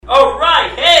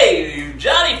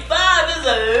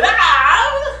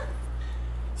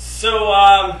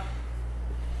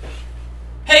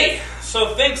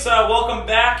thanks. Welcome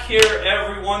back here,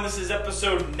 everyone. This is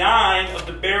episode 9 of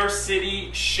the Bear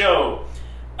City Show.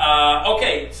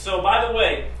 Okay, so by the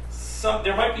way,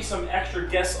 there might be some extra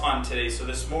guests on today. So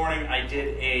this morning I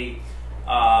did a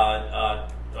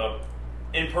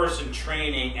in-person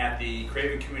training at the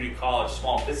Craven Community College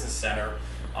Small Business Center,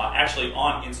 actually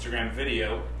on Instagram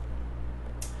video.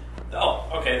 Oh,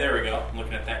 okay, there we go. I'm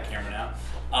looking at that camera now.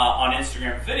 On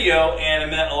Instagram video, and I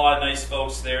met a lot of nice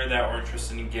folks there that were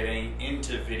interested in getting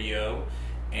into video,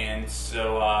 and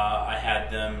so I had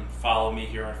them follow me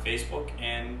here on Facebook,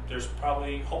 and there's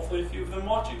probably, hopefully, a few of them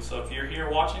watching. So if you're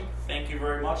here watching, thank you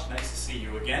very much. Nice to see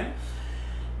you again.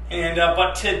 And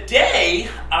but today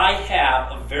I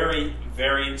have a very,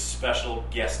 very special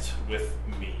guest with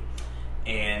me,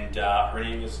 and her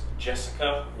name is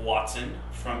Jessica Watson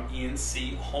from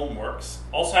E&C Homeworks.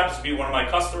 Also happens to be one of my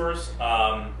customers.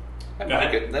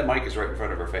 That mic is right in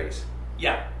front of her face.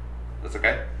 Yeah. That's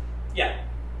okay? Yeah.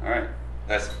 All right.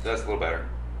 That's a little better.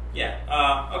 Yeah.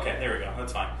 Okay, there we go.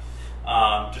 That's fine.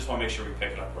 Just want to make sure we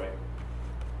pick it up right.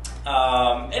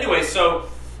 Anyway, so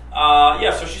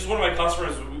so she's one of my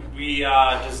customers. We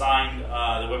designed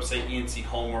the website E&C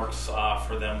Homeworks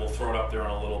for them. We'll throw it up there in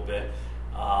a little bit.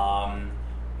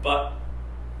 But,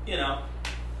 you know,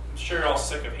 I'm sure you're all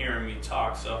sick of hearing me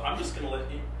talk, so I'm just going to let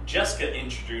Jessica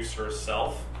introduce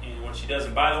herself and what she does.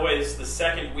 And by the way, this is the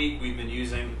second week we've been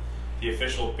using the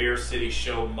official Bear City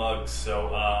Show mugs, so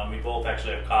we both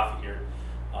actually have coffee here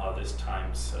this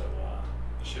time, so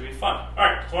it should be fun. All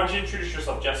right, so why don't you introduce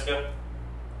yourself, Jessica?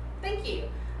 Thank you.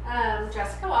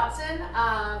 Jessica Watson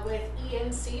with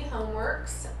E&C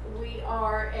Homeworks. We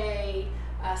are a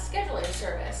scheduling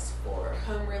service for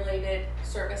home-related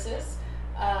services.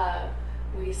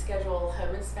 We schedule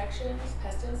home inspections,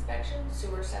 pest inspections,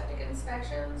 sewer septic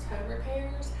inspections, home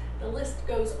repairs. The list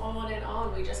goes on and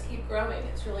on. We just keep growing.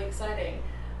 It's really exciting.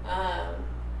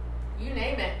 You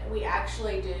name it. We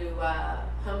actually do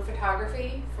home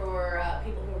photography for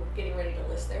people who are getting ready to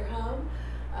list their home.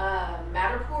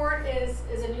 Matterport is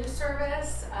a new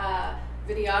service.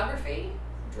 Videography,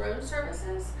 drone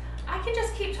services. I can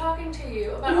just keep talking to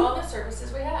you about all the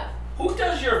services we have. Who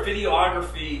does your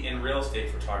videography and real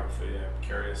estate photography? I'm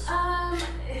curious.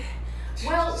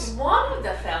 Well, one of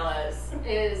the fellas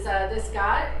is this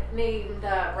guy named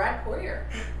Brad Poirier.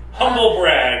 Humble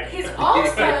brag. He's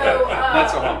also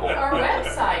That's a humble. our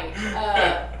website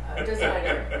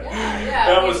designer. Yeah.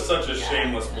 That was such a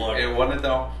shameless plug. It wasn't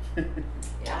though.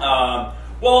 Yeah.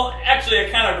 Well, actually, I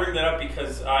kind of bring that up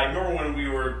because I remember when we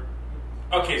were...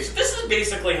 Okay, so this is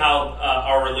basically how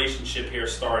our relationship here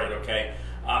started, okay?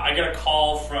 I got a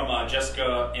call from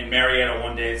Jessica in Marietta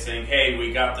one day saying, hey,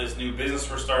 we got this new business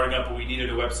we're starting up, but we needed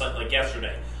a website like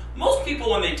yesterday. Most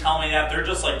people, when they tell me that, they're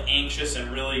just like anxious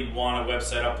and really want a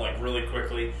website up like really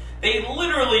quickly. They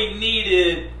literally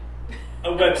needed a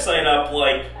website up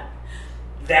like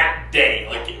that day.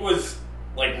 Like it was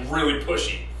like really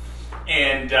pushy.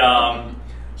 And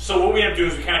so what we have to do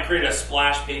is we kind of create a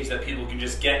splash page that people can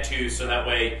just get to so that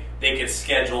way they could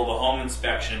schedule the home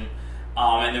inspection.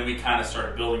 And then we kind of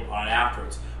started building upon it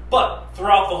afterwards. But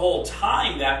throughout the whole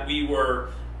time that we were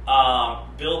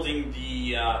building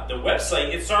the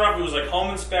website, it started off, it was like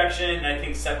home inspection, and I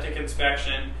think septic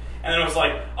inspection. And then it was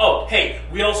like, oh, hey,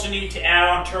 we also need to add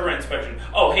on termite inspection.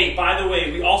 Oh, hey, by the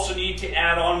way, we also need to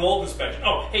add on mold inspection.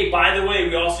 Oh, hey, by the way,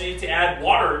 we also need to add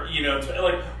water,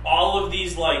 like all of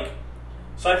these, like,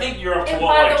 so I think you're up to and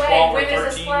what, like 12 or 13? When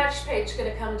is the splash page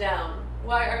going to come down?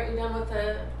 Why aren't you done with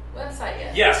the website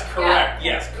yet? Yes, correct.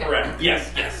 Yeah. Yes, correct.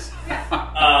 Yes.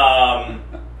 Yeah.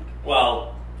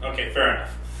 Well, okay, fair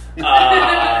enough.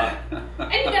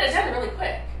 And you got it done really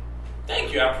quick.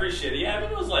 Thank you, I appreciate it. Yeah, I mean,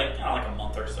 it was like kind of like a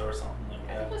month or so or something like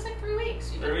I think that. it was like 3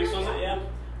 weeks. 3 weeks was it? Yeah.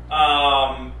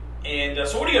 And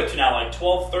so what are you up to now? Like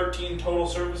 12, 13 total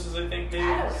services, I think, maybe?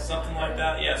 I don't know. Something like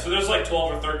that. Yeah, so there's like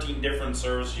 12 or 13 different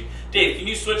services. Dave, can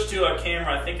you switch to a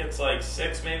camera? I think it's like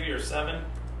 6 maybe or 7.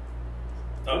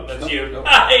 Oh, that's you. Nope.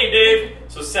 Ah, hey, Dave.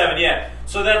 So 7, yeah.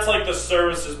 So that's like the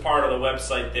services part of the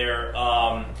website there.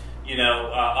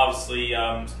 Obviously,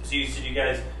 so you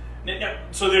guys...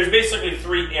 So there's basically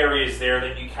 3 areas there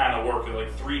that you kind of work with,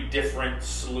 like 3 different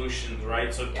solutions,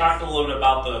 right? So talk a little bit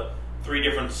about the 3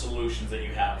 different solutions that you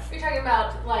have. You're talking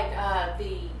about like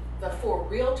the for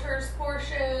realtors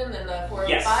portion and the for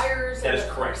Yes, buyers that and is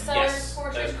the correct. for sellers Yes,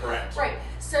 portion. that is correct. Right.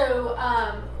 So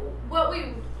what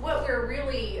we're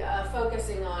really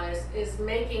focusing on is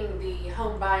making the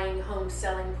home buying, home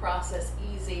selling process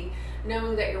easy,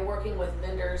 knowing that you're working with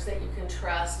vendors that you can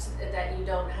trust, that you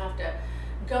don't have to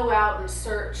go out and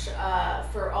search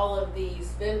for all of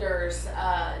these vendors,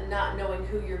 not knowing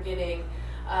who you're getting.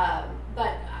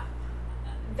 But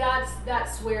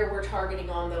that's where we're targeting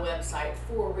on the website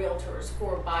for realtors,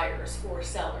 for buyers, for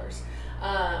sellers.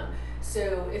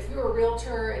 So if you're a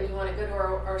realtor and you want to go to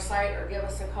our site or give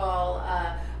us a call,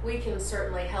 we can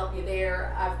certainly help you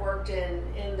there. I've worked in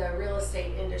the real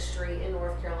estate industry in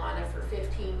North Carolina for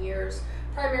 15 years,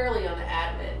 primarily on the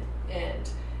admin end.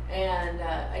 And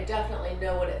I definitely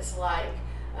know what it's like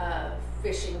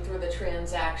fishing through the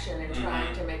transaction and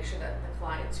trying to make sure that the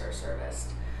clients are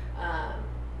serviced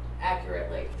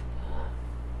accurately.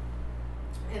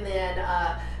 And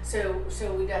then,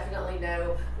 so we definitely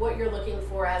know what you're looking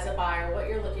for as a buyer, what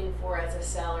you're looking for as a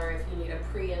seller, if you need a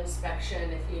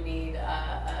pre-inspection, if you need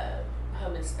a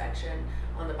home inspection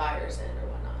on the buyer's end or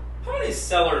whatnot. How many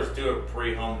sellers do a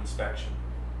pre-home inspection?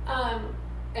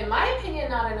 In my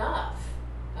opinion, not enough.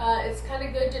 It's kind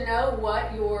of good to know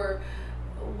what you're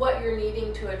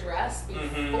needing to address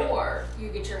before you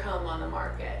get your home on the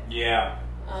market. Yeah.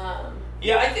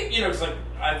 Yeah, I think, because like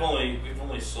we've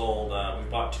only sold, we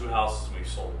bought 2 houses and we've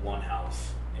sold 1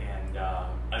 house. And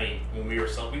I mean, when we were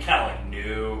selling, we kind of like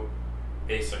knew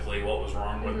basically what was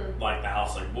wrong with like the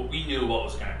house. Like we knew what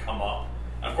was going to come up.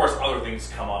 And of course, other things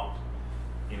come up,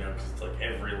 because it's like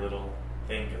every little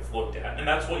thing gets looked at, and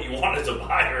that's what you want as a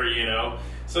buyer,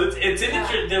 So it's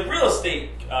interesting. The real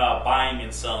estate buying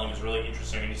and selling is really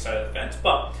interesting on each side of the fence,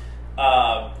 but.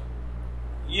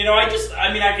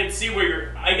 I can see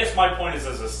where I guess my point is,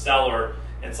 as a seller,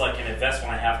 it's like an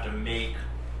investment I have to make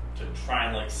to try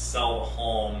and like sell the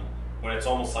home, when it's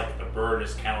almost like the burden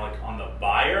is kind of like on the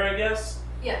buyer, I guess.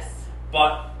 Yes.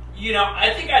 But,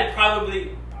 I think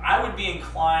I would be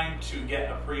inclined to get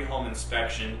a pre-home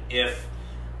inspection if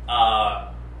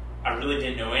I really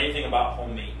didn't know anything about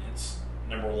home maintenance,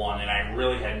 number one, and I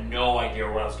really had no idea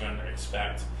what I was going to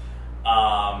expect.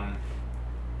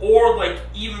 Or like,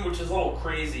 even, which is a little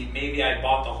crazy, maybe I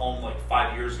bought the home like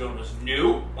 5 years ago and it was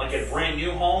new, like a brand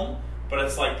new home, but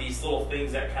it's like these little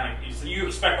things that kind of, you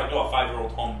expect like, a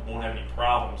 5-year-old home won't have any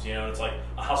problems, It's like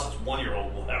a house that's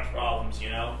 1-year-old will have problems,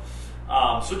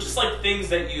 So just like things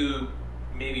that you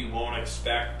maybe won't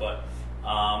expect, but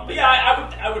yeah,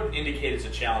 I would indicate it's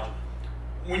a challenge.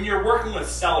 When you're working with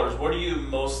sellers, what are you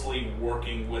mostly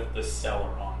working with the seller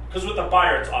on? Because with the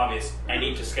buyer, it's obvious, I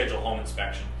need to schedule home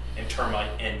inspection and termite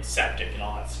and septic and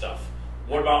all that stuff.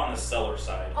 What about on the seller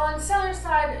side? On the seller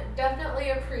side, definitely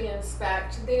a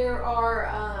pre-inspect. There are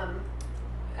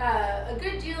a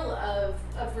good deal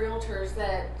of realtors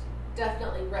that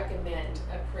definitely recommend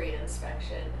a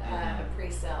pre-inspection, a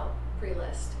pre-sale,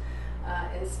 pre-list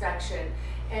inspection.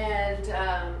 And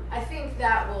I think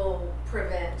that will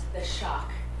prevent the shock.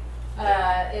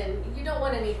 And you don't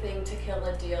want anything to kill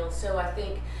a deal. So I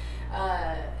think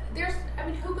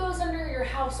who goes under your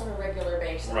house on a regular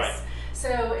basis? Right.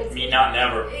 So it's Me, not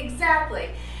never. Exactly.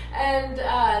 And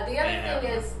the other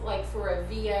thing is, like for a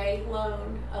VA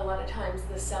loan, a lot of times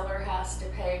the seller has to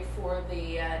pay for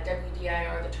the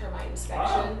WDIR, the termite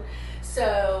inspection. Wow.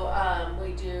 So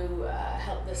we do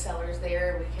help the sellers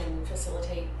there. We can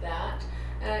facilitate that.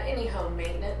 Any home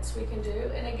maintenance we can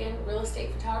do, and again, real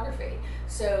estate photography.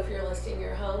 So if you're listing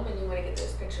your home and you want to get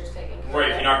those pictures taken care of. Right,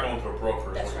 if you're not going through a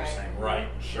broker, is That's what you're right. saying. Right,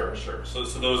 sure. So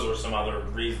those are some other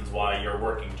reasons why you're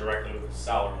working directly with the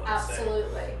seller, let's say.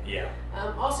 Absolutely. Yeah.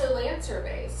 Also land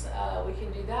surveys, we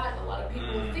can do that. A lot of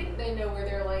people think they know where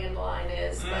their land line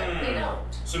is, but they don't.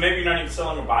 So maybe you're not even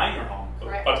selling or buying your home,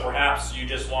 Right. but perhaps you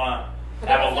just want to Put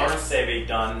have up a a learn fence. survey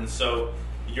done, so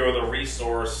you're the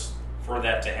resource for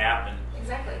that to happen.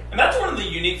 Exactly. And that's one of the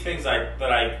unique things that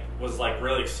I was like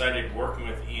really excited working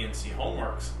with ENC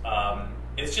Homeworks.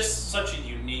 It's just such a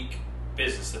unique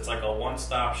business. It's like a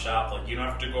one-stop shop. Like you don't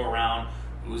have to go around,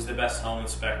 who's the best home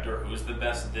inspector, who's the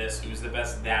best this, who's the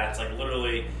best that. It's like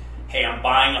literally, hey, I'm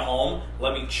buying a home.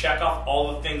 Let me check off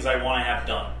all the things I want to have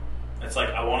done. It's like,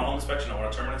 I want a home inspection, I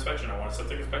want a termite inspection, I want a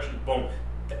septic inspection, boom.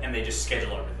 And they just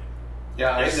schedule everything.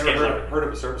 Yeah, I've They never schedule heard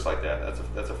of a service like that.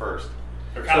 That's a first.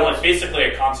 They're kind of So- like basically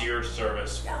a concierge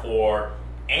service Yeah. for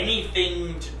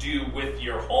anything to do with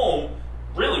your home,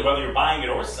 really, whether you're buying it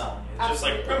or selling it. It's just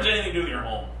like pretty much anything to do with your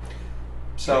home.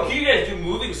 So You guys do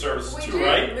moving services We too, do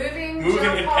right? moving Moving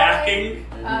jump and hogging,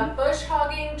 packing. bush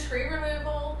hogging, tree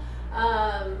removal.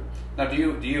 now, do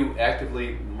you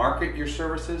actively market your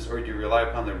services, or do you rely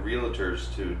upon the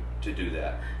realtors to do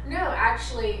that? No,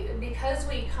 actually, because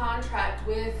we contract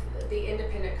with the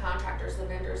independent contractors, the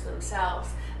vendors themselves,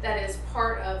 that is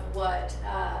part of what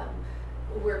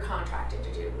we're contracted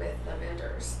to do with the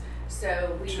vendors.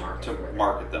 So we market To for them.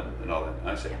 market them and all that.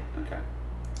 I see. Okay.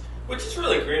 Which is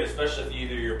really great, especially if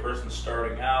either you're a person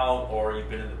starting out or you've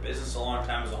been in the business a long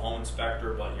time as a home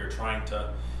inspector, but you're trying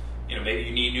to, maybe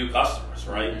you need new customers,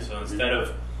 right? Mhm. So instead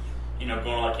of, going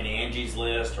to like an Angie's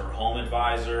List or Home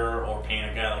Advisor, or paying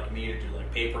a guy like me to do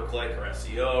like pay-per-click or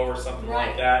SEO or something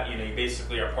like that. You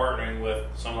basically are partnering with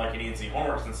someone like an E&C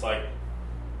Homeworks, and it's like,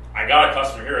 I got a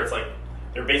customer here. It's like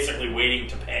they're basically waiting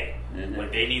to pay.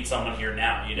 Like they need someone here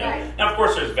now. Right. Now, of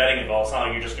course, there's vetting involved. It's not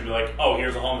like you're just gonna be like, oh,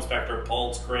 here's a home inspector,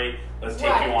 Pulse, great, let's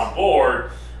take you on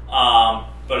board.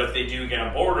 But if they do get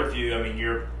on board with you, I mean,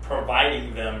 you're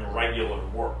providing them regular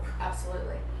work.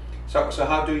 Absolutely. So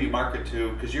how do you market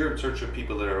to? Because you're in search of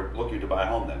people that are looking to buy a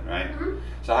home, then, right?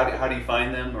 So how do you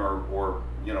find them or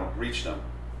reach them?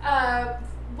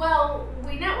 Well,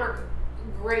 we network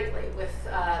greatly with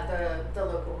the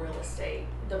local real estate,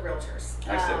 the realtors.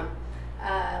 I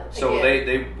see. So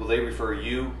will they refer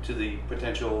you to the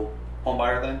potential home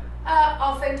buyer then?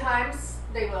 Oftentimes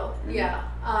they will. Yeah.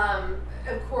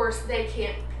 Of course, they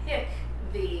can't pick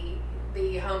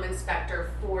the home inspector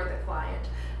for the client,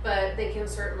 but they can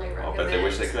certainly recommend. But they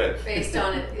wish they could. Based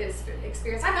on its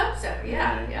experience. I hope so.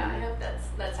 Yeah. I hope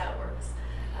that's how it works.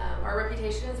 Our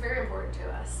reputation is very important to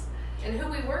us, and who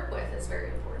we work with is very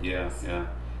important. Yeah, to us.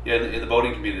 yeah. In the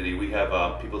boating community, we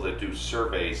have people that do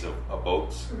surveys of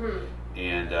boats,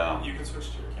 and You can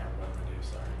switch to your camera when I do.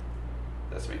 Sorry.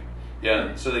 that's me.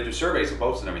 Yeah, so they do surveys of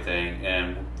boats and everything,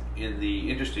 and in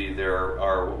the industry there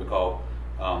are what we call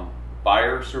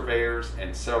buyer surveyors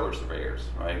and seller surveyors,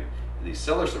 right? And these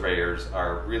seller surveyors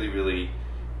are really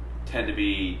tend to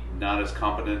be not as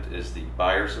competent as the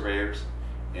buyer surveyors.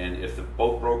 And if the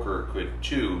boat broker could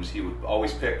choose, he would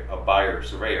always pick a buyer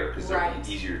surveyor because they're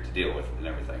easier to deal with and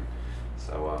everything.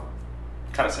 So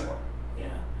kind of similar. Yeah.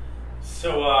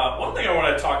 So one thing I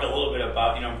want to talk a little bit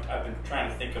about, I've been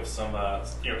trying to think of some,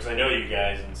 because I know you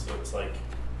guys, and so it's like,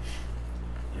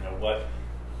 what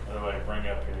do I bring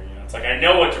up here? It's like I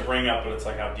know what to bring up, but it's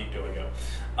like, how deep do I go?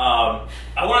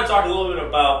 I want to talk a little bit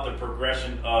about the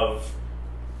progression of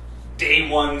day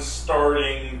one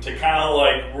starting to kind of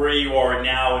like where you are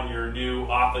now in your new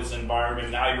office environment.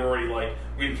 Now you're already like,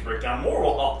 we need to break down more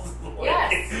walls.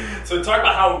 Yes. So talk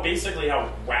about how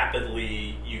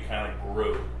rapidly you kind of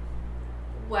grew.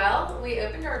 Well, we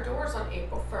opened our doors on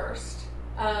April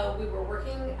 1st. We were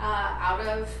working out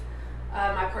of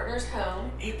my partner's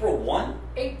home. April 1?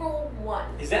 April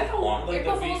 1. Is that how long? Like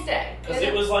April Fool's Day. Because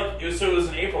it was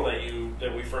in April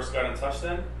that we first got in touch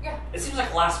then? Yeah. It seems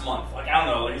like last month. Like, I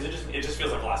don't know. Like, it just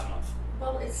feels like last month.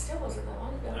 Well, it still wasn't that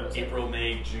long ago. Was April,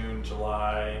 May, June,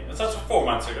 July. That's 4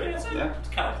 months ago. Yeah, it's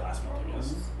kind of like last month, I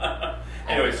guess.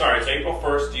 Anyway, sorry. So April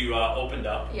 1st, you opened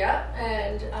up. Yeah,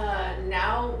 and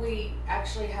now we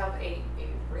actually have a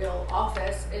real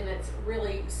office, and it's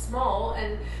really small,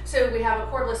 and so we have a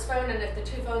cordless phone, and if the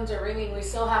two phones are ringing, we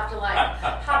still have to like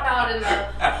hop out in the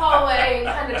hallway and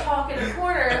kind of talk in a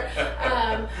corner,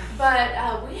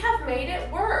 but we have made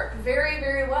it work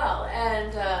very well.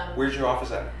 And where's your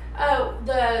office at?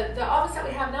 The office that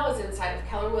we have now is inside of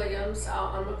Keller Williams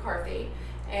on McCarthy,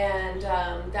 and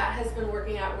that has been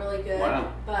working out really good.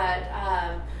 Wow. But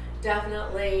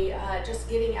definitely just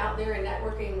getting out there and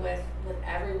networking with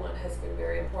everyone has been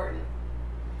very important.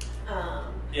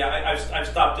 Yeah, I've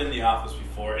stopped in the office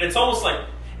before. It's almost like,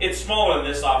 it's smaller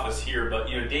than this office here, but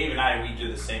Dave and I, we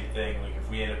do the same thing. Like if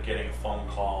we end up getting a phone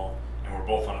call and we're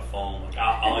both on a phone, like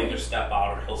I'll either step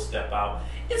out or he'll step out.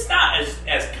 It's not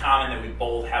as common that we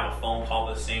both have a phone call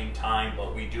at the same time,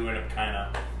 but we do end up kind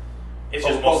of. It's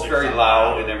just both very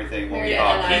loud and everything when we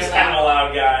talk. He's kind of a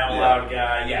loud guy. I'm a loud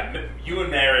guy. Yeah, you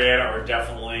and Marietta are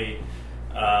definitely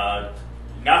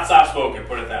not soft spoken.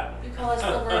 Put it that way. You call us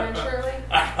Laverne and Shirley?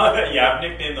 Yeah, I've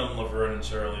nicknamed them Laverne and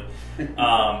Shirley.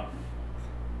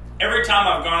 Every time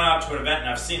I've gone out to an event and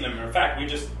I've seen them, in fact, we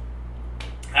just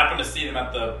happened to see them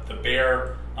at the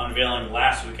Bear unveiling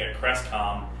last week at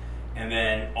CrestCom, and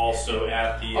then also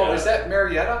at the. Is that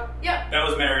Marietta? Yep. That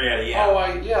was Marietta. Yeah.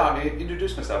 I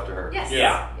introduced myself to her. Yes.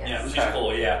 Yeah, she's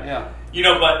cool. Yeah.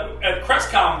 Yeah. But at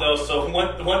CrestCom though, so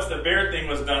once the Bear thing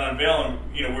was done unveiling,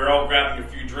 we were all grabbing a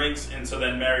few drinks, and so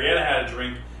then Marietta had a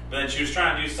drink, but then she was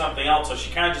trying to do something else, so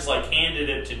she kind of just like handed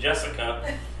it to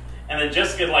Jessica, and then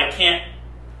Jessica like can't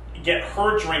get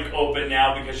her drink open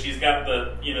now because she's got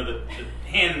the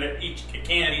can in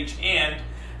each hand,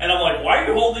 and I'm like, why are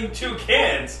you holding two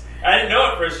cans? I didn't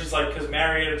know at first. She's like, because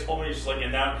Marietta told me. She's like,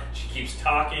 and now she keeps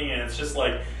talking, and it's just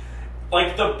like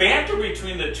the banter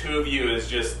between the two of you is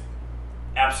just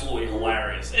absolutely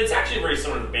hilarious. It's actually very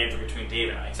similar to the banter between Dave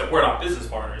and I, except we're not business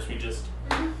partners. We just,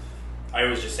 I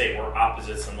always just say we're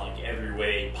opposites in like every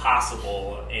way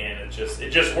possible, and it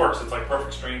just works. It's like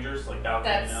perfect strangers, like that.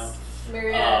 That's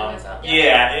Marietta and myself.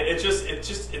 Yeah, it's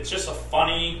just a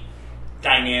funny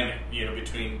dynamic,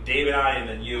 between Dave and I, and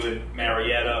then you and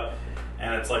Marietta.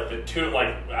 and it's like the two,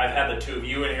 like I've had the two of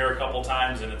you in here a couple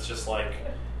times, and it's just like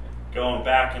going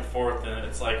back and forth, and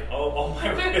it's like, oh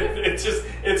my, it's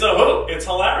a hoot. It's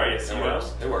hilarious. It you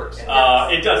works. know? It works.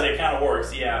 It does. It kind of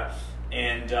works, yeah.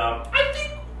 And I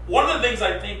think one of the things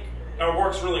I think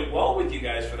works really well with you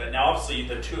guys for that. Now, obviously,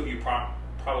 the two of you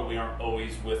probably aren't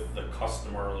always with the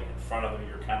customer like in front of them.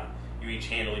 You each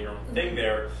handle your own thing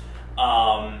there.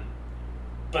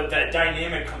 But that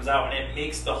dynamic comes out, and it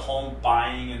makes the home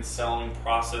buying and selling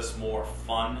process more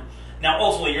fun. Now,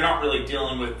 ultimately, you're not really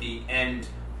dealing with the end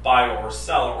buyer or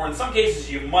seller, or in some cases,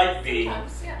 you might be.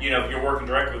 Sometimes, yeah. You know, if you're working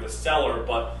directly with a seller,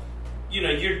 but you know,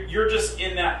 you're just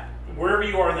in that. Wherever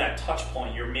you are in that touch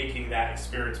point, you're making that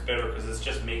experience better because it's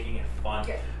just making it fun.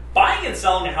 Okay. Buying and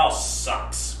selling a house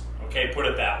sucks. Okay, put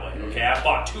it that way. Okay, I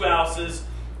bought 2 houses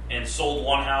and sold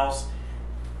 1 house.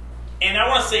 And I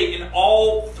want to say in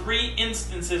all 3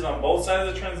 instances on both sides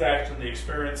of the transaction, the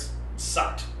experience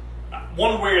sucked.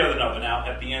 One way or another. Now,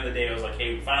 at the end of the day, I was like,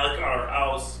 hey, we finally got our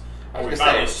house. Or we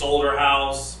finally sold our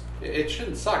house. It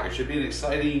shouldn't suck. It should be an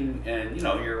exciting, and you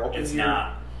know, you're open. It's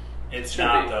not. It's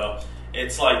not, though.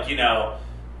 It's like, you know,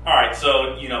 all right,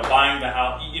 so, you know, buying the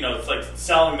house, you know, it's like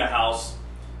selling the house.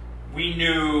 We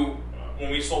knew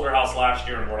when we sold our house last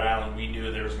year in Rhode Island, we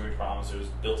knew there was going to be problems. It was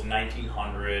built in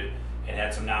 1900. It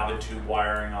had some knob and tube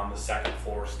wiring on the 2nd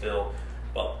floor still.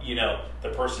 But, you know,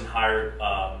 the person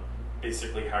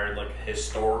basically hired like a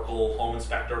historical home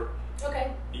inspector.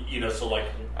 Okay. You know, so like,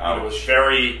 you know, it was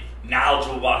very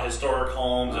knowledgeable about historic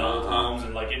homes and old homes,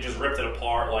 and like it just ripped it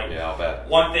apart. Like, yeah, I'll bet.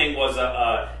 One thing was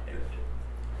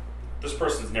this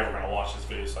person's never going to watch this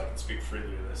video, so I can speak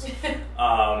freely to this.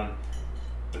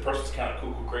 The person's kind of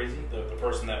cuckoo crazy. The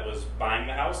person that was buying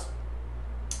the house,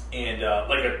 and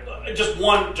just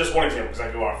one example, because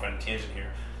I go off on a tangent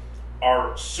here.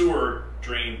 Our sewer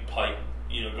drain pipe,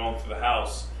 you know, going through the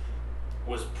house,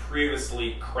 was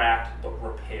previously cracked but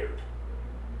repaired.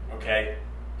 Okay,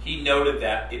 he noted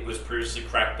that it was previously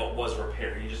cracked but was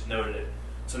repaired. He just noted it.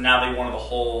 So now they wanted the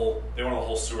whole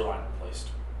sewer line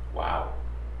replaced. Wow.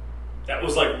 That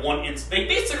was like one instance. They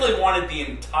basically wanted the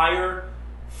entire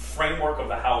framework of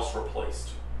the house replaced.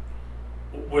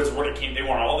 Was what it came. They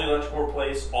wanted all the electrical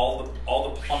replaced, all the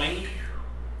plumbing,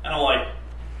 and I'm like,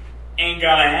 ain't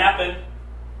gonna happen.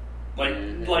 Like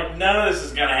none of this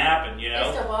is gonna happen. You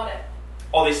know. They still bought it.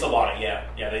 Oh, they still bought it. Yeah.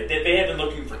 They had been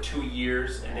looking for 2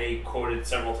 years, and they quoted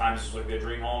several times as like their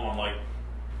dream home. I'm like,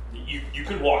 you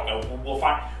could walk. We'll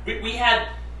find. We had.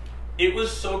 It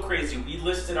was so crazy. We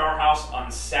listed our house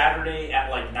on Saturday at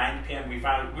like 9 p.m. We were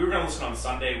going to list it on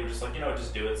Sunday. We're just like,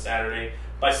 just do it Saturday.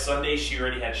 By Sunday, she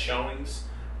already had showings.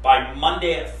 By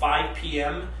Monday at 5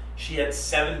 p.m., she had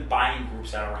 7 buying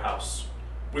groups at our house,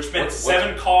 which meant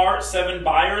 7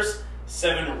 buyers,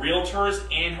 7 realtors,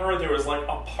 and her. There was like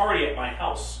a party at my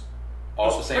house.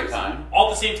 All at the same time?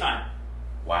 All at the same time.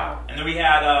 Wow. And then we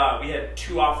had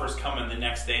 2 offers come in the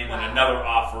next day, and then another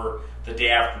offer the day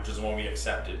after, which is the one we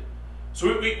accepted.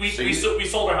 So we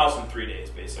sold our house in 3 days,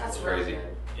 basically. That's crazy. Really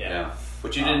yeah.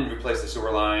 But you didn't replace the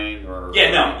sewer line, or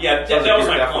that was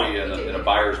my point. In a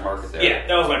buyer's market there. Yeah,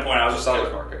 that was my point. I was just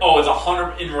seller's market. Oh, it's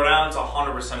 100 in Rhode Island. It's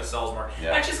 100% a seller's market.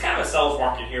 Yeah. Actually, it's kind of a seller's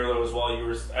market here though as well.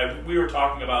 We were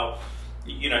talking about,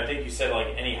 I think you said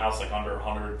like any house like under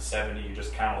 170, you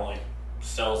just kind of like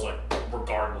sells like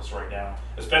regardless right now,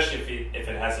 especially if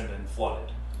it hasn't been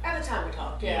flooded. At the time we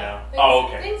talked, yeah.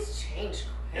 Okay. Things change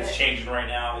quick. It's changing right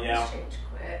now, yeah. Things change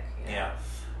quick, yeah.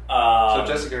 So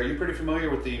Jessica, are you pretty familiar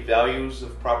with the values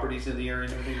of properties in the area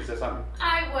and everything? Is that something?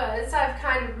 I was.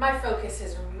 My focus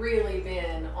has really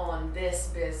been on this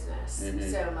business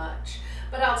so much.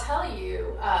 But I'll tell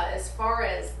you, as far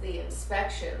as the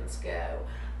inspections go,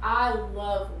 I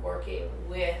love working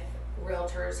with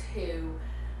realtors who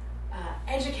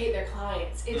educate their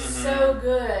clients. It's so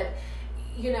good.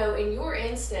 In your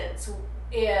instance,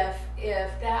 if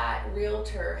that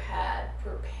realtor had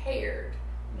prepared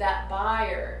that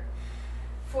buyer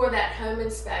for that home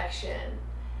inspection,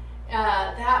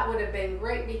 that would have been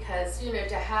great, because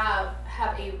to have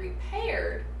a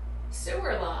repaired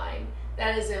sewer line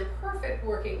that is in perfect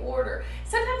working order.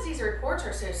 Sometimes these reports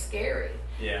are so scary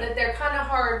that they're kind of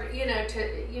hard,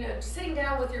 sitting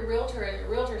down with your realtor and your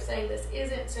realtor saying this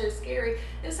isn't so scary.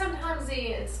 And sometimes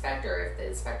the inspector, if the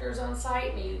inspector's on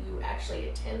site and you actually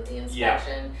attend the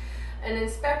inspection, an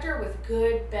inspector with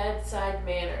good bedside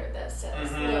manner that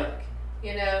says, look,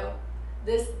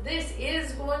 this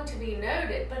is going to be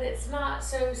noted, but it's not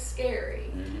so scary.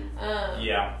 When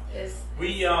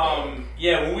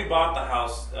we bought the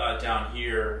house down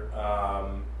here,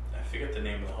 I forget the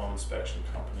name of the home inspection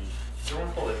company. Is there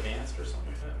one called Advanced or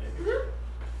something like that, maybe?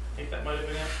 I think that might have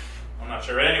been it. I'm not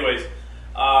sure. But anyways,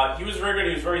 He was very good.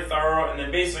 He was very thorough, and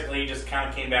then basically he just kind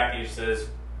of came back and he says,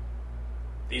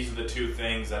 "These are the two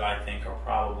things that I think are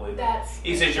probably."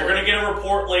 He says you're going to get a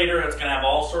report later. It's going to have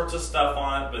all sorts of stuff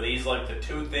on it, but these like the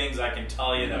two things I can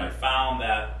tell you that I found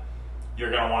that you're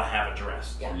going to want to have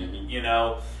addressed. Yeah. You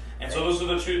know, and so those are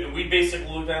the two. And we basically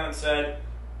looked at it and said,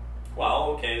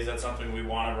 "Well, okay, is that something we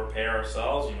want to repair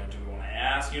ourselves? You know, do we want to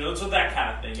ask? You know, so that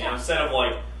kind of thing. You know, instead of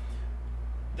like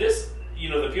this, you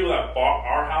know, the people that bought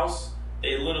our house."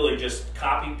 They literally just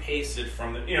copy pasted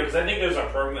from the, you know, because I think there's a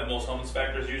program that most home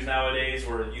inspectors use nowadays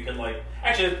where you can like,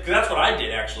 actually, because that's what I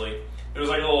did actually. There was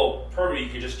like a little program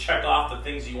you could just check off the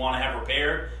things you want to have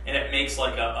repaired, and it makes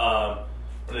like a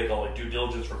what do they call it, due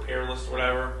diligence repair list or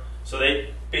whatever. So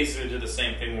they basically did the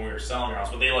same thing when we were selling our house,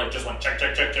 but they like just went check.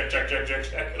 That's not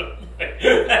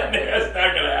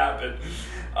gonna happen.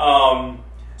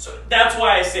 So that's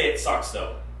why I say it sucks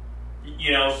though.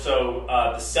 You know, so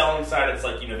the selling side, it's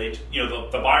like, you know,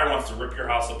 the buyer wants to rip your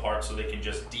house apart so they can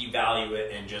just devalue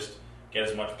it and just get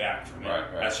as much back from it.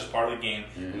 Right. That's just part of the game.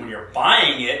 When you're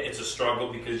buying it, it's a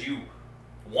struggle because you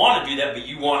want to do that, but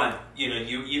you want to, you know,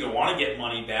 you either want to get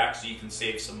money back so you can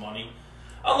save some money,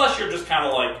 unless you're just kind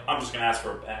of like, I'm just going to ask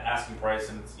for asking price,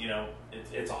 and it's, you know,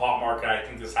 it's a hot market. I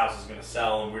think this house is going to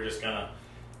sell, and we're just going to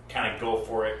kind of go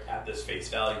for it at this face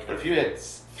value. But if you had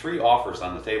 3 offers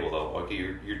on the table, though, okay,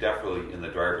 you're definitely in the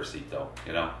driver's seat, though.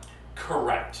 You know.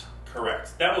 Correct.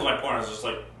 That was my point. I was just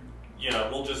like, you know,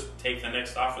 we'll just take the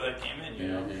next offer that came in. You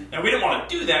know, and we didn't want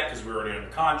to do that because we were already under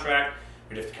contract.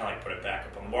 We'd have to kind of like put it back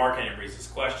up on the market and raise this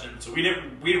question. So we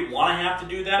didn't want to have to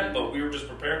do that, but we were just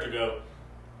prepared to go.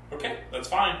 Okay, that's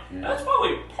fine. And that's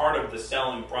probably part of the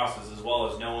selling process as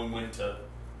well as knowing when to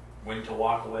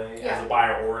walk away as a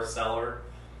buyer or a seller.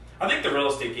 I think the real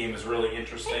estate game is really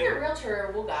interesting. And your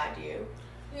realtor will guide you,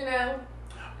 you know.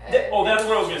 That's what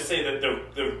I was going to say. That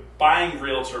the buying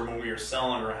realtor when we were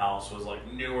selling her house was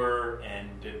like newer and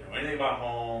didn't know anything about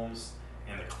homes,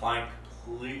 and the client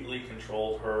completely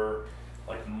controlled her.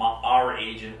 Like our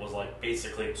agent was like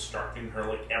basically instructing her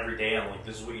like every day on like,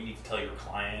 this is what you need to tell your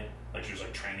client. Like she was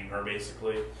like training her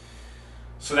basically.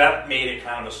 So that made it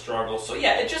kind of a struggle. So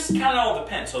yeah, it just kind of all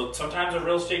depends. So sometimes a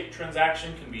real estate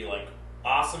transaction can be like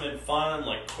awesome and fun,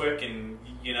 like quick, and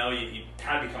you know, you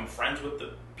kind of become friends with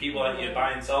the people that you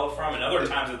buy and sell it from. And other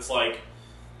times it's like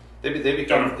they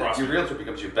become your realtor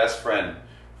becomes your best friend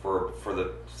for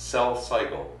the sell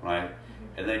cycle, right?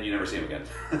 And then you never see him again.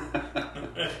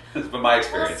 That's been my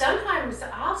experience. Well, sometimes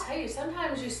I'll tell you,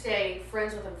 sometimes you stay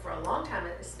friends with them for a long time,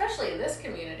 especially in this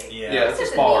community. Yeah, it's a a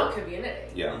smaller neat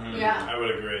community. Yeah, yeah, I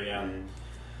would agree. Yeah.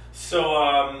 So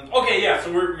okay, yeah.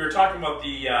 So we're talking about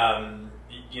the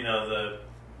you know, the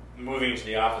moving into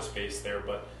the office space there,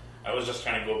 but I was just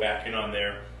trying to go back in on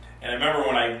there. And I remember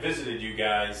when I visited you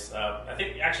guys, I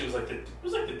think actually it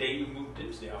was like the day you moved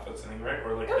into the office, I think, right?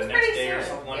 Or like the next day or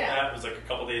something like that. It was like a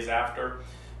couple days after.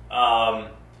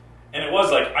 And it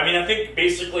was like, I mean, I think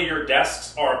basically your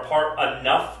desks are apart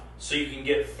enough so you can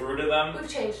get through to them. We've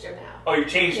changed them now. Oh, you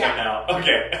changed them now.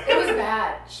 Okay. It was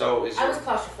bad. So I was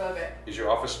claustrophobic. Is your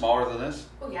office smaller than this?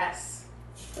 Oh, yes.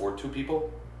 For 2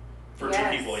 people? For 2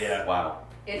 people, yeah. Wow.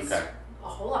 It's a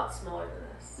whole lot smaller than this.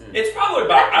 It's probably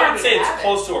about, I would say it's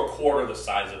close to a quarter the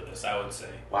size of this, I would say.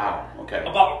 Wow, okay.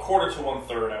 About a quarter to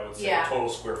 1/3, I would say, Yeah. total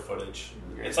square footage.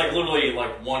 It's like literally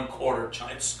like 1/4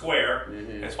 chunk. It's square.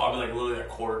 It's probably like literally a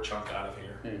quarter chunk out of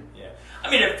here. Yeah. I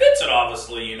mean, it fits it,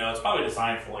 obviously, you know. It's probably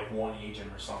designed for like one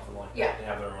agent or something like that to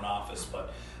have their own office.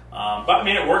 But I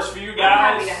mean, it works for you guys.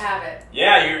 I'm happy to have it.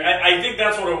 Yeah, I think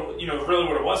that's what really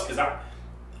what it was, because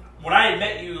when I had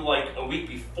met you like a week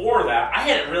before that, I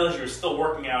hadn't realized you were still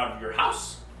working out of your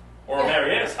house or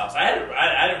Marietta's house.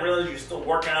 I didn't realize you were still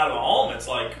working out of the home. It's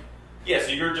like,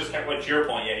 so you're just kind of like, to your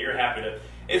point, you're happy to.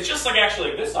 It's just like actually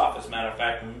like this office. Matter of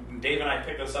fact, when Dave and I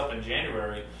picked this up in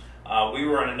January, we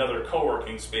were in another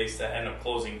co-working space that ended up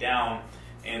closing down,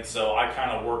 and so I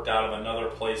kind of worked out of another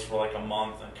place for like a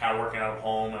month and kind of working out of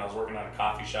home, and I was working out of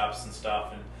coffee shops and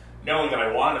stuff, and knowing that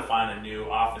I wanted to find a new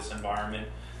office environment.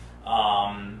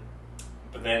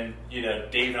 But then, you know,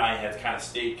 Dave and I had kind of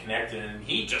stayed connected, and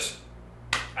he just,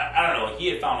 I don't know, he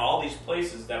had found all these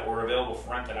places that were available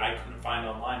for rent that I couldn't find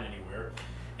online anywhere.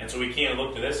 And so we came and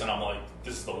looked at this, and I'm like,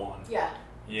 this is the one. Yeah.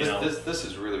 This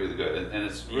is really, really good, and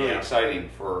it's really exciting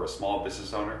for a small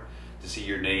business owner to see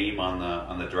your name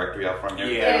on the directory out front there.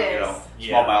 Yeah, you know,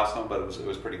 small milestone, but it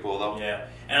was pretty cool though. Yeah,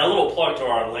 and a little plug to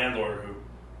our landlord who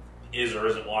is or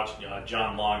isn't watching,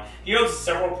 John Long. He owns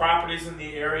several properties in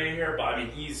the area here, but I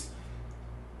mean he's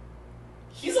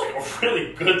like a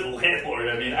really good landlord.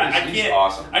 I mean, he's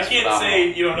awesome. I can't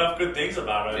say enough good things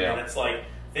about him. Yeah. I mean, it's like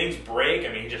things break.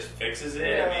 I mean, he just fixes it.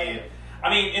 Yeah. I mean, I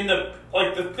mean, the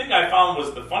thing I found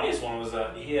was the funniest one was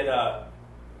he had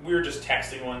we were just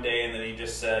texting one day, and then he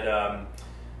just said,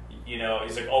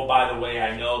 he's like, oh, by the way,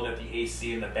 I know that the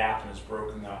AC in the bathroom is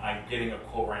broken. I'm getting a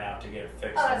quote right now to get it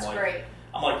fixed. Oh, that's great.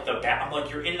 I'm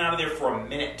like, you're in and out of there for a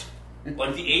minute.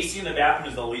 Like, the AC in the bathroom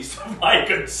is the least of my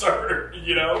concern, He's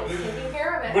taking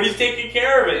care of it. But he's taking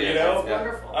care of it, That's Yeah.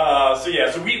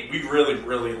 wonderful. So we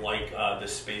really like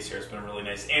this space here. It's been really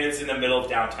nice, and it's in the middle of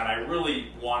downtown. I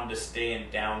really wanted to stay in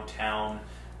downtown.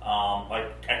 I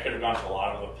could have gone to a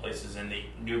lot of other places in the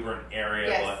New Bern area,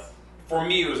 Yes. but for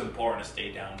me, it was important to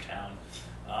stay downtown.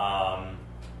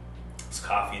 There's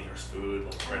coffee and there's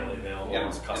food, readily available. Yeah,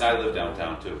 It's and custom- I live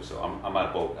downtown too, so I'm on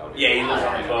a boat out Yeah, here. he lives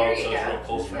on there the boat, you so it's go. real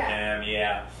close for Yeah. him.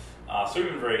 Yeah. So we've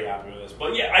been very happy with this.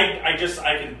 But yeah, I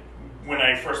can. When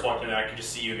I first walked in, I could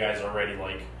just see you guys already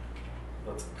like,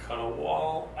 let's cut a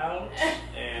wall out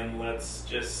and let's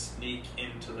just sneak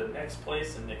into the next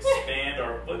place and expand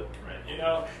our footprint.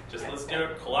 Just let's do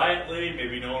it quietly.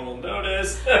 Maybe no one will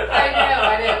notice. I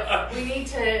know. We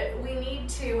need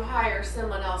to hire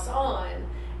someone else on,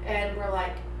 and we're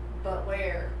like, but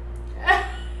where?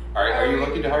 Are you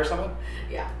looking to hire someone?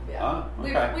 Yeah. Ah,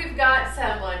 okay. We've got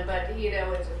someone, but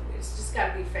it's just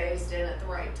got to be phased in at the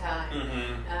right time,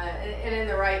 Mm-hmm. and in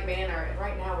the right manner. And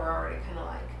right now, we're already kind of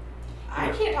like, I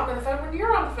can't talk on the phone when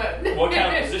you're on the phone. What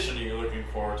kind of position are you looking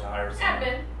for to hire someone?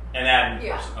 Admin. An admin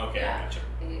Yeah. person. Okay, Yeah. I gotcha.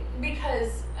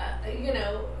 Because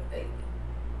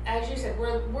as you said,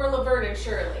 we're Laverne and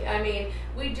Shirley. I mean,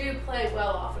 we do play well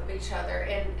off of each other,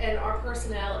 and our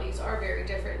personalities are very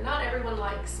different. Not everyone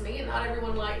likes me, and not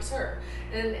everyone likes her,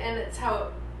 and it's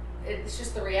how it's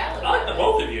just the reality. I like the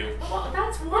both of you. Well,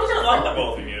 that's I wonderful. like the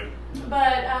both of you.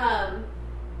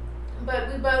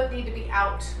 But we both need to be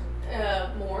out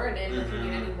more and in the Mhm.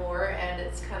 community more, and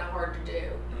it's kind of hard to do.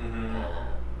 Mm-hmm.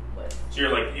 With So you're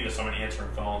like, someone answering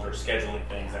phones or scheduling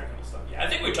things, that kind of stuff. Yeah, I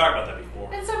think we talked about that before.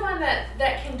 and someone that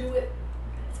can do it.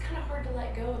 It's kind of hard to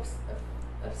let go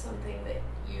of something that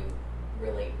you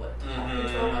really want to have Mhm.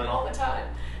 control of all the time,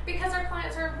 because our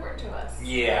clients are important to us.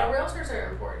 Yeah. Our realtors are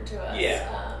important to us. Yeah.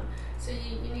 So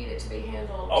you need it to be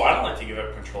handled. Oh, I don't like to give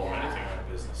up control of Yeah. anything in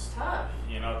my business. It's tough.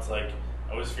 It's like,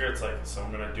 I always fear it's like, so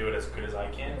I'm going to do it as good as I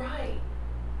can. Right.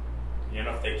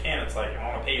 If they can, it's like, I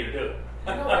want to pay you to do it.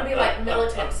 I don't want to be like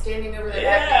militant standing over their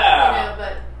Yeah. back,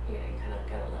 but you kind of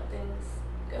gotta let things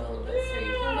go a little bit so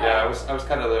you can go. Yeah, I was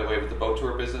kind of that way with the boat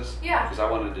tour business. Yeah. Because I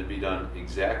wanted it to be done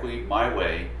exactly my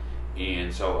way,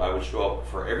 and so I would show up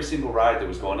for every single ride that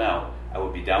was going out. I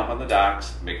would be down on the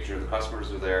docks, making sure the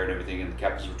customers were there and everything, and the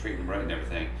captains were treating them right and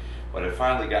everything. But it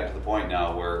finally got to the point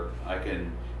now where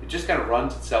it just kind of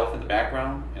runs itself in the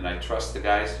background, and I trust the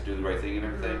guys to do the right thing and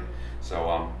everything. Mhm.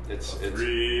 So it's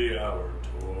 3-hour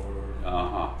tour.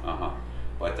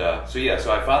 But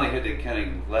so I finally had to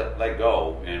kind of let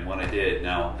go, and when I did,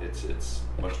 now it's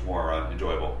much more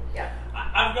enjoyable. Yeah.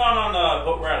 I've gone on a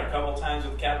boat ride a couple times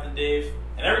with Captain Dave,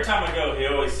 and every time I go, he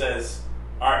always says,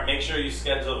 all right, make sure you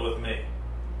schedule it with me.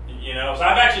 So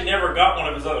I've actually never got one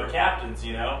of his other captains,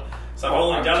 so I've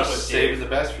only I'm done it just with saving Dave. the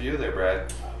best for you there,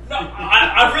 Brad. No,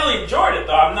 I've really enjoyed it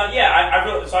though. I'm not. Yeah,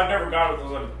 I've never gone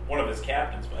with one of his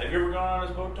captains. But have you ever gone on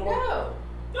his boat tour? No.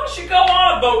 You should go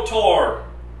on a boat tour.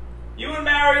 You and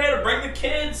Marietta, bring the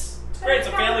kids. It's great. It's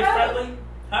a family friendly.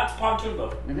 It's a pontoon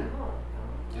boat. Mm-hmm. Oh,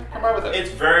 Yeah, come by with us.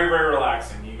 It's very, very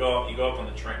relaxing. You go up on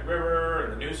the Trent River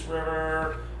and the Neuse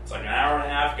River. It's like an hour and a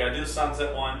half. You gotta do the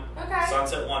sunset one. Okay.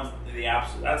 Sunset one's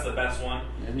that's the best one.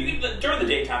 Mhm. You can, during the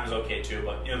daytime is okay too,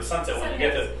 but the sunset one you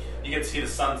get to see the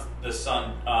sun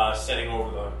setting over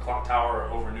the clock tower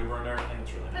over New Bern and everything.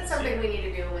 It's really That's nice. something we need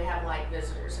to do when we have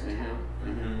visitors in town.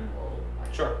 Mhm. We'll,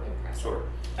 Sure. impress them. Sure.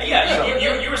 Yeah, So-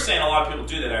 you were saying a lot of people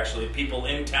do that actually. People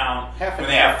in town, Half when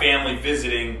and they have half. family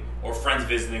visiting or friends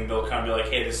visiting, they'll kind of be like,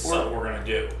 hey, this is Or- something we're going to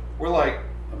do. We're like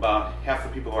about half the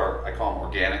people are, I call them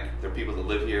organic. They're people that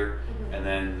live here, Mhm. and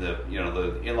then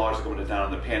the in-laws are going to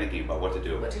town and they're panicking about what to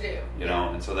do. What to do.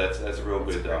 And so that's a real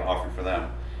good great. offering for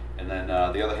them. And then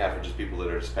the other half are just people that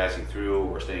are just passing through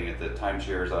or staying at the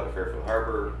timeshares out of Fairfield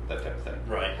Harbor, that type of thing.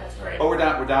 Right. That's great. But we're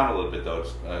down a little bit though,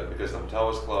 because the hotel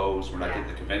is closed. We're not Yeah.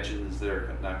 getting the conventions that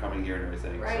are not coming here and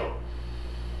everything. Right. So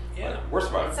Yeah. but we're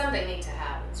surviving. It's something neat to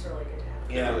have. It's really good to have.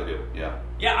 We Yeah. really do. Yeah.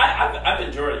 Yeah, I've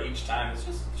enjoyed it each time. It's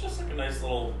just like a nice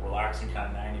little relaxing kind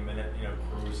of 90-minute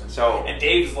cruise. And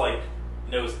Dave's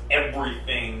knows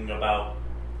everything about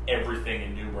everything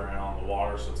in New Bern on the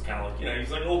water, so it's kind of like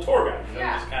he's like a little tour guide.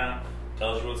 Yeah. He just kind of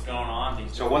tells you what's going on.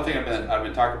 So one thing I've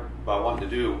been talking about wanting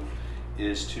to do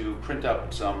is to print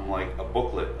up some a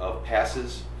booklet of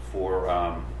passes for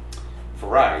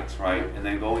rides, right? And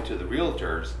then going to the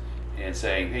realtors and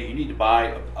saying, hey, you need to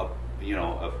buy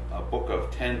a book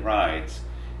of 10 rides,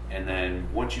 and then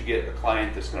once you get a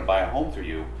client that's going to buy a home through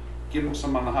you, give them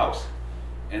some on the house,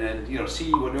 and then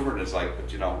see what New Bern is like,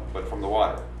 but from the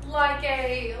water. Like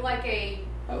a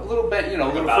little bit, a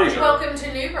little About freezer. welcome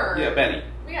to New Bern. Yeah, Benny.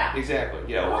 Yeah. Exactly.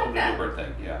 Yeah, I like welcome to that. New Bern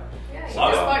thing. Yeah. Yeah, you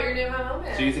Love just it. bought your new home.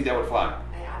 So you think that would fly?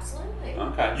 Absolutely.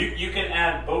 Okay. You can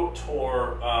add boat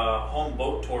tour, home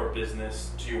boat tour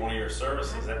business to one of your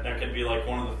services. That could be like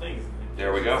one of the things.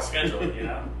 There we go. Schedule it,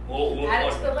 little Add it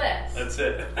plug. to the list. That's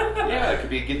it. Yeah, it could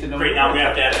be get to know. Great. New Now Bern. we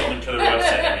have to add something to the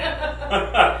website.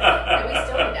 Yeah, we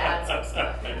still need to add some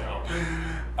stuff. I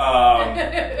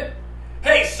know.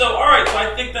 Hey, so all right, so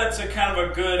I think that's a kind of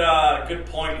a good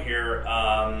point here.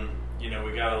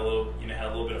 We got a little, had a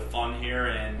little bit of fun here,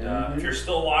 and if you're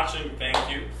still watching, thank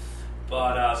you.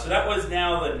 But so that was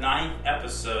now the 9th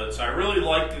episode. So I really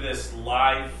liked this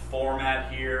live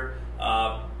format here.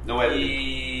 No editing.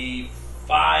 The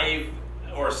 5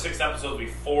 or 6 episodes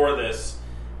before this,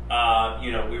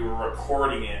 we were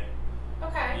recording it.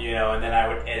 Okay. And then I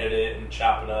would edit it and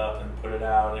chop it up and put it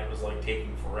out. And it was like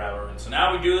taking forever. And so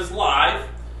now we do this live.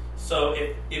 So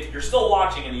if you're still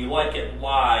watching and you like it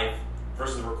live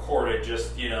versus recorded,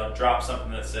 just drop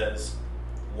something that says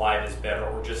live is better,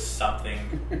 or just something.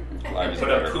 Live is Put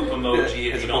better. a poop emoji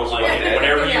if As you don't opposed to like like it. that.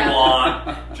 Whatever Yeah. you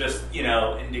want. Just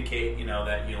indicate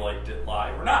that you liked it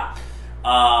live or not.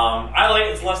 I like it.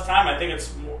 It's less time. I think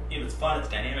it's more, it's fun. It's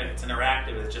dynamic. It's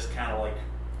interactive. It's just kind of like.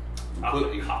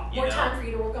 Completely. More time for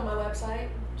you to work on my website.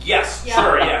 Yes, Yeah.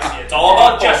 sure, yes. It's all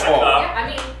about Oh, Jessica.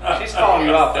 Yeah, She's calling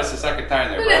you out. That's the second time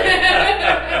there,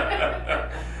 Brian.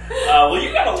 Well,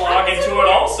 you got to log Time is into it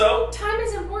important. also. Time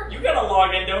is important. You got to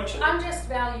log in, don't you? I'm just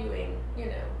valuing, your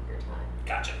time.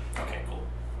 Gotcha. Okay, cool.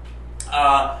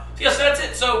 So that's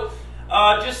it. So,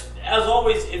 just as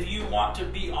always, if you want to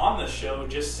be on the show,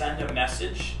 just send a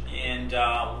message. And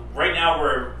right now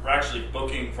we're actually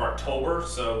booking for October,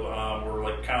 so we're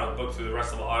like kind of booked through the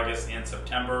rest of August and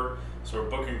September. So we're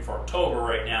booking for October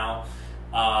right now.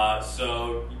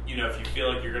 So if you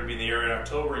feel like you're going to be in the area in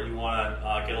October and you want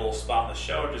to get a little spot on the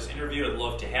show, just interview. I'd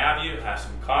love to have you. Have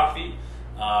some coffee.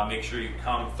 Make sure you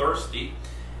come thirsty.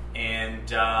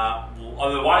 And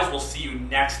otherwise, we'll see you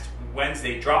next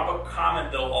Wednesday. Drop a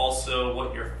comment though, also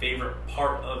what your favorite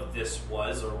part of this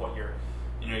was, or what your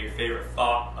favorite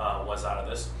thought was out of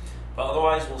this. But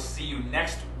otherwise, we'll see you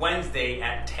next Wednesday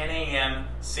at 10 a.m.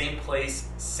 Same place,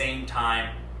 same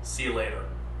time. See you later.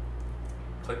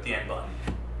 Click the end button.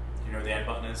 Do you know where the end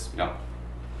button is? No.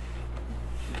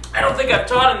 I don't think I've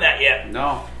taught him that yet.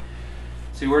 No.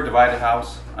 See, we're a divided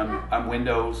house. I'm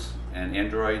Windows and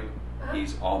Android.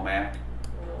 He's all Mac.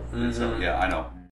 And so, yeah, I know.